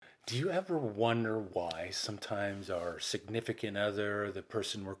Do you ever wonder why sometimes our significant other, the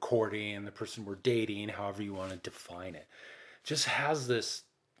person we're courting, the person we're dating, however you want to define it, just has this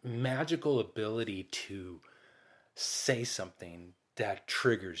magical ability to say something that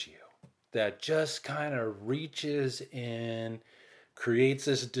triggers you, that just kind of reaches in, creates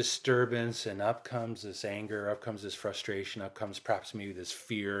this disturbance, and up comes this anger, up comes this frustration, up comes perhaps maybe this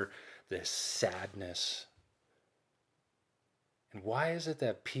fear, this sadness. And why is it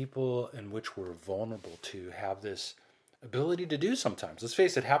that people in which we're vulnerable to have this ability to do sometimes? Let's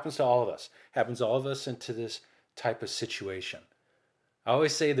face it, happens to all of us. Happens to all of us into this type of situation. I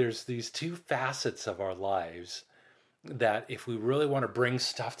always say there's these two facets of our lives that if we really want to bring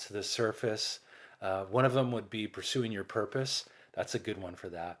stuff to the surface, one of them would be pursuing your purpose. That's a good one for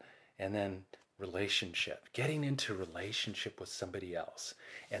that. And then relationship, getting into relationship with somebody else.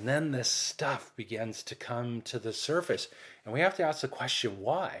 And then this stuff begins to come to the surface. And we have to ask the question,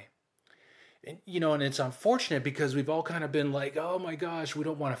 why? And it's unfortunate because we've all kind of been like, oh my gosh, we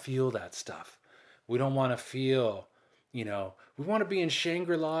don't want to feel that stuff. We don't want to feel, we want to be in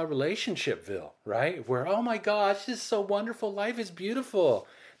Shangri-La Relationshipville, right? Where, oh my gosh, this is so wonderful. Life is beautiful.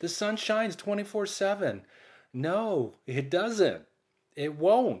 The sun shines 24/7. No, it doesn't. It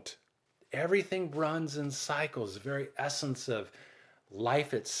won't. Everything runs in cycles. The very essence of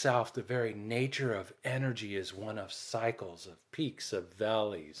life itself, the very nature of energy is one of cycles, of peaks, of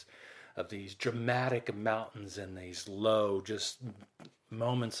valleys, of these dramatic mountains and these low, just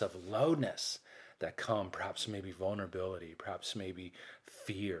moments of lowness that come, perhaps maybe vulnerability, perhaps maybe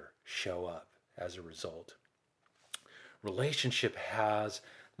fear show up as a result. Relationship has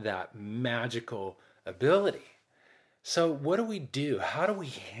that magical ability. So what do we do? How do we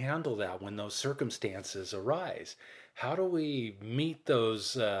handle that when those circumstances arise? How do we meet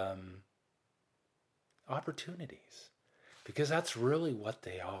those opportunities? Because that's really what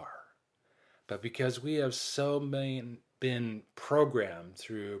they are. But because we have been programmed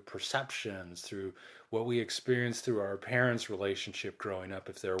through perceptions, through what we experienced through our parents' relationship growing up,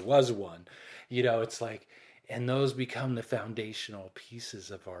 if there was one, it's like, and those become the foundational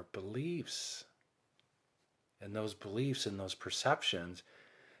pieces of our beliefs. And those beliefs and those perceptions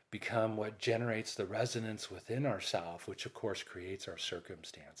become what generates the resonance within ourselves, which of course creates our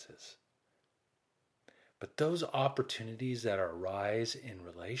circumstances. But those opportunities that arise in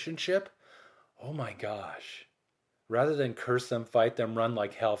relationship, oh my gosh, rather than curse them, fight them, run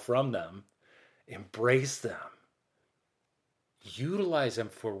like hell from them, embrace them. Utilize them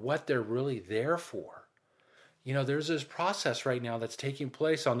for what they're really there for. There's this process right now that's taking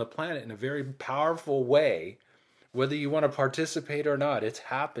place on the planet in a very powerful way. Whether you want to participate or not, it's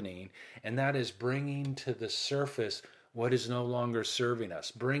happening. And that is bringing to the surface what is no longer serving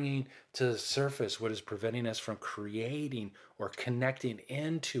us. Bringing to the surface what is preventing us from creating or connecting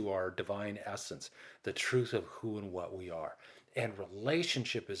into our divine essence, the truth of who and what we are. And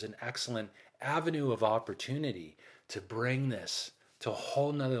relationship is an excellent avenue of opportunity to bring this to a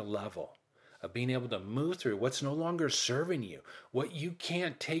whole nother level of being able to move through what's no longer serving you, what you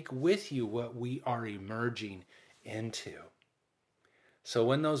can't take with you, what we are emerging into. So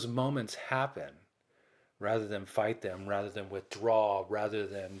when those moments happen, rather than fight them, rather than withdraw, rather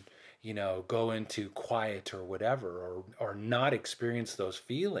than, go into quiet or whatever, or not experience those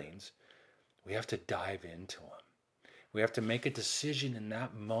feelings, we have to dive into them. We have to make a decision in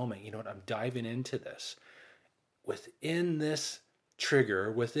that moment. I'm diving into this. Within this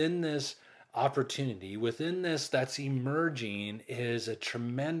trigger, within this opportunity, within this that's emerging is a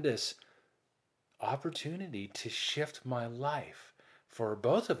tremendous opportunity to shift my life for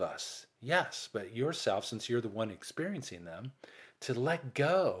both of us. Yes, but yourself, since you're the one experiencing them, to let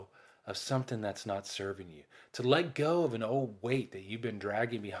go of something that's not serving you, to let go of an old weight that you've been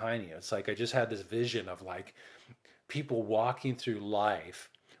dragging behind you. It's like I just had this vision of like people walking through life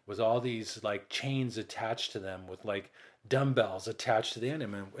with all these like chains attached to them, with like dumbbells attached to the end of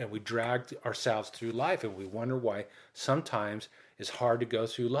them, and we dragged ourselves through life, and we wonder why sometimes it's hard to go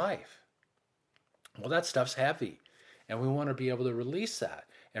through life. Well, that stuff's heavy, and we want to be able to release that.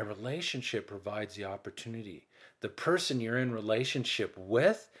 And relationship provides the opportunity. The person you're in relationship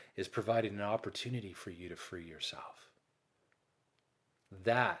with is providing an opportunity for you to free yourself.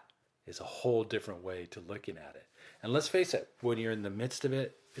 That is a whole different way to looking at it. And let's face it, when you're in the midst of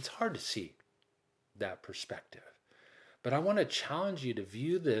it, it's hard to see that perspective. But I want to challenge you to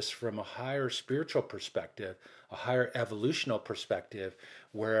view this from a higher spiritual perspective, a higher evolutional perspective,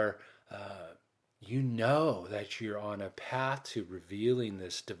 where you know that you're on a path to revealing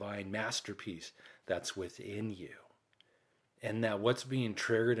this divine masterpiece that's within you. And that what's being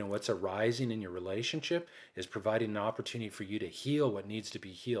triggered and what's arising in your relationship is providing an opportunity for you to heal what needs to be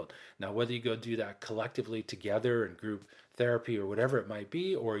healed. Now, whether you go do that collectively together in group therapy or whatever it might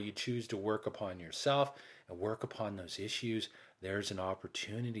be, or you choose to work upon yourself and work upon those issues, there's an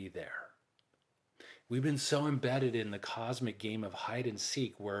opportunity there. We've been so embedded in the cosmic game of hide and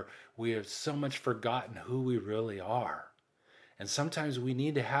seek where we have so much forgotten who we really are. And sometimes we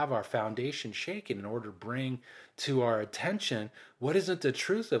need to have our foundation shaken in order to bring to our attention what isn't the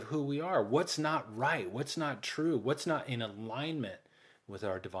truth of who we are, what's not right, what's not true, what's not in alignment with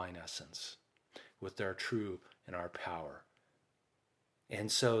our divine essence, with our true and our power.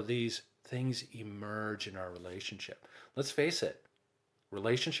 And so these things emerge in our relationship. Let's face it,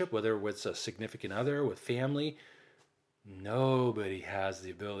 relationship, whether it's a significant other, with family, nobody has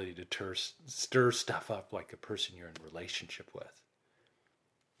the ability to stir stuff up like a person you're in a relationship with.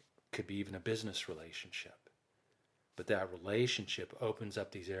 Could be even a business relationship. But that relationship opens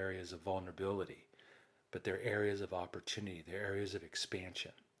up these areas of vulnerability. But they're areas of opportunity. They're areas of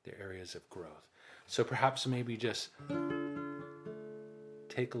expansion. They're areas of growth. So perhaps maybe just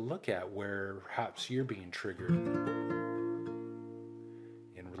take a look at where perhaps you're being triggered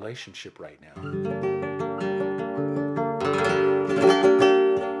in relationship right now.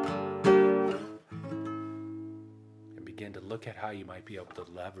 Begin to look at how you might be able to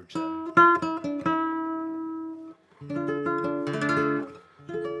leverage them.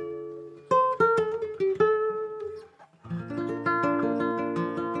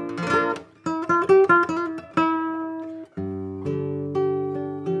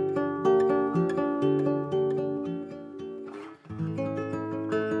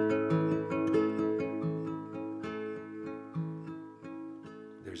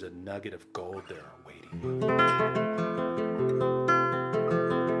 There's a nugget of gold there waiting.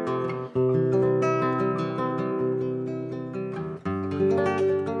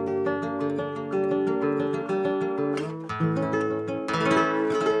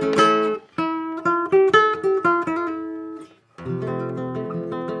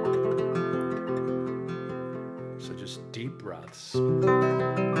 So just deep breaths.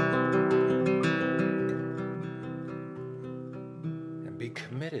 And be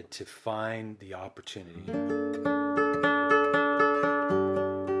committed to find the opportunity.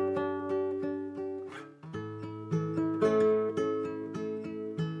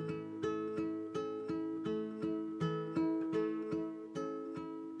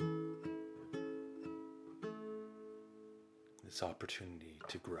 This opportunity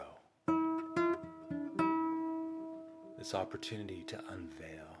to grow. This opportunity to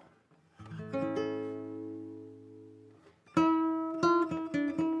unveil.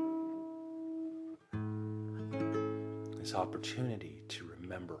 This opportunity to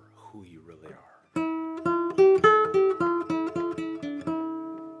remember who you really are.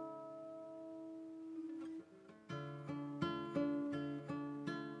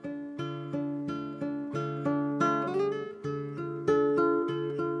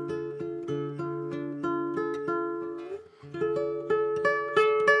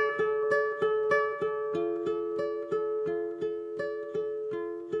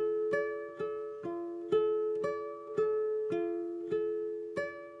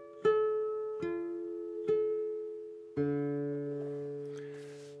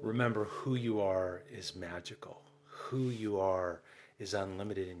 Remember, who you are is magical. Who you are is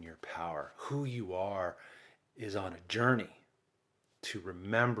unlimited in your power. Who you are is on a journey to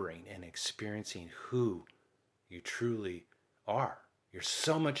remembering and experiencing who you truly are. You're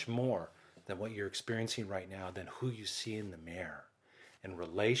so much more than what you're experiencing right now, than who you see in the mirror. And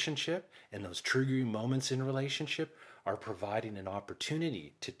relationship and those triggering moments in relationship are providing an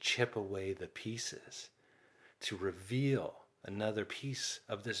opportunity to chip away the pieces, to reveal another piece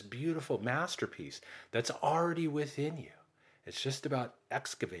of this beautiful masterpiece that's already within you. It's just about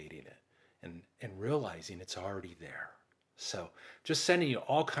excavating it and realizing it's already there. So just sending you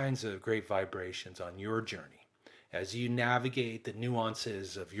all kinds of great vibrations on your journey as you navigate the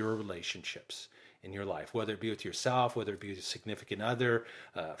nuances of your relationships in your life, whether it be with yourself, whether it be with a significant other,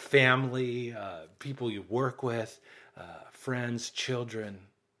 family, people you work with, friends, children,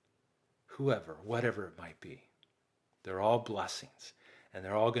 whoever, whatever it might be. They're all blessings, and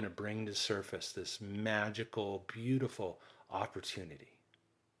they're all going to bring to surface this magical, beautiful opportunity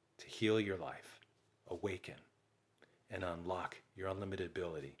to heal your life, awaken, and unlock your unlimited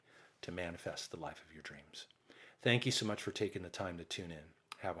ability to manifest the life of your dreams. Thank you so much for taking the time to tune in.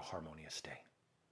 Have a harmonious day.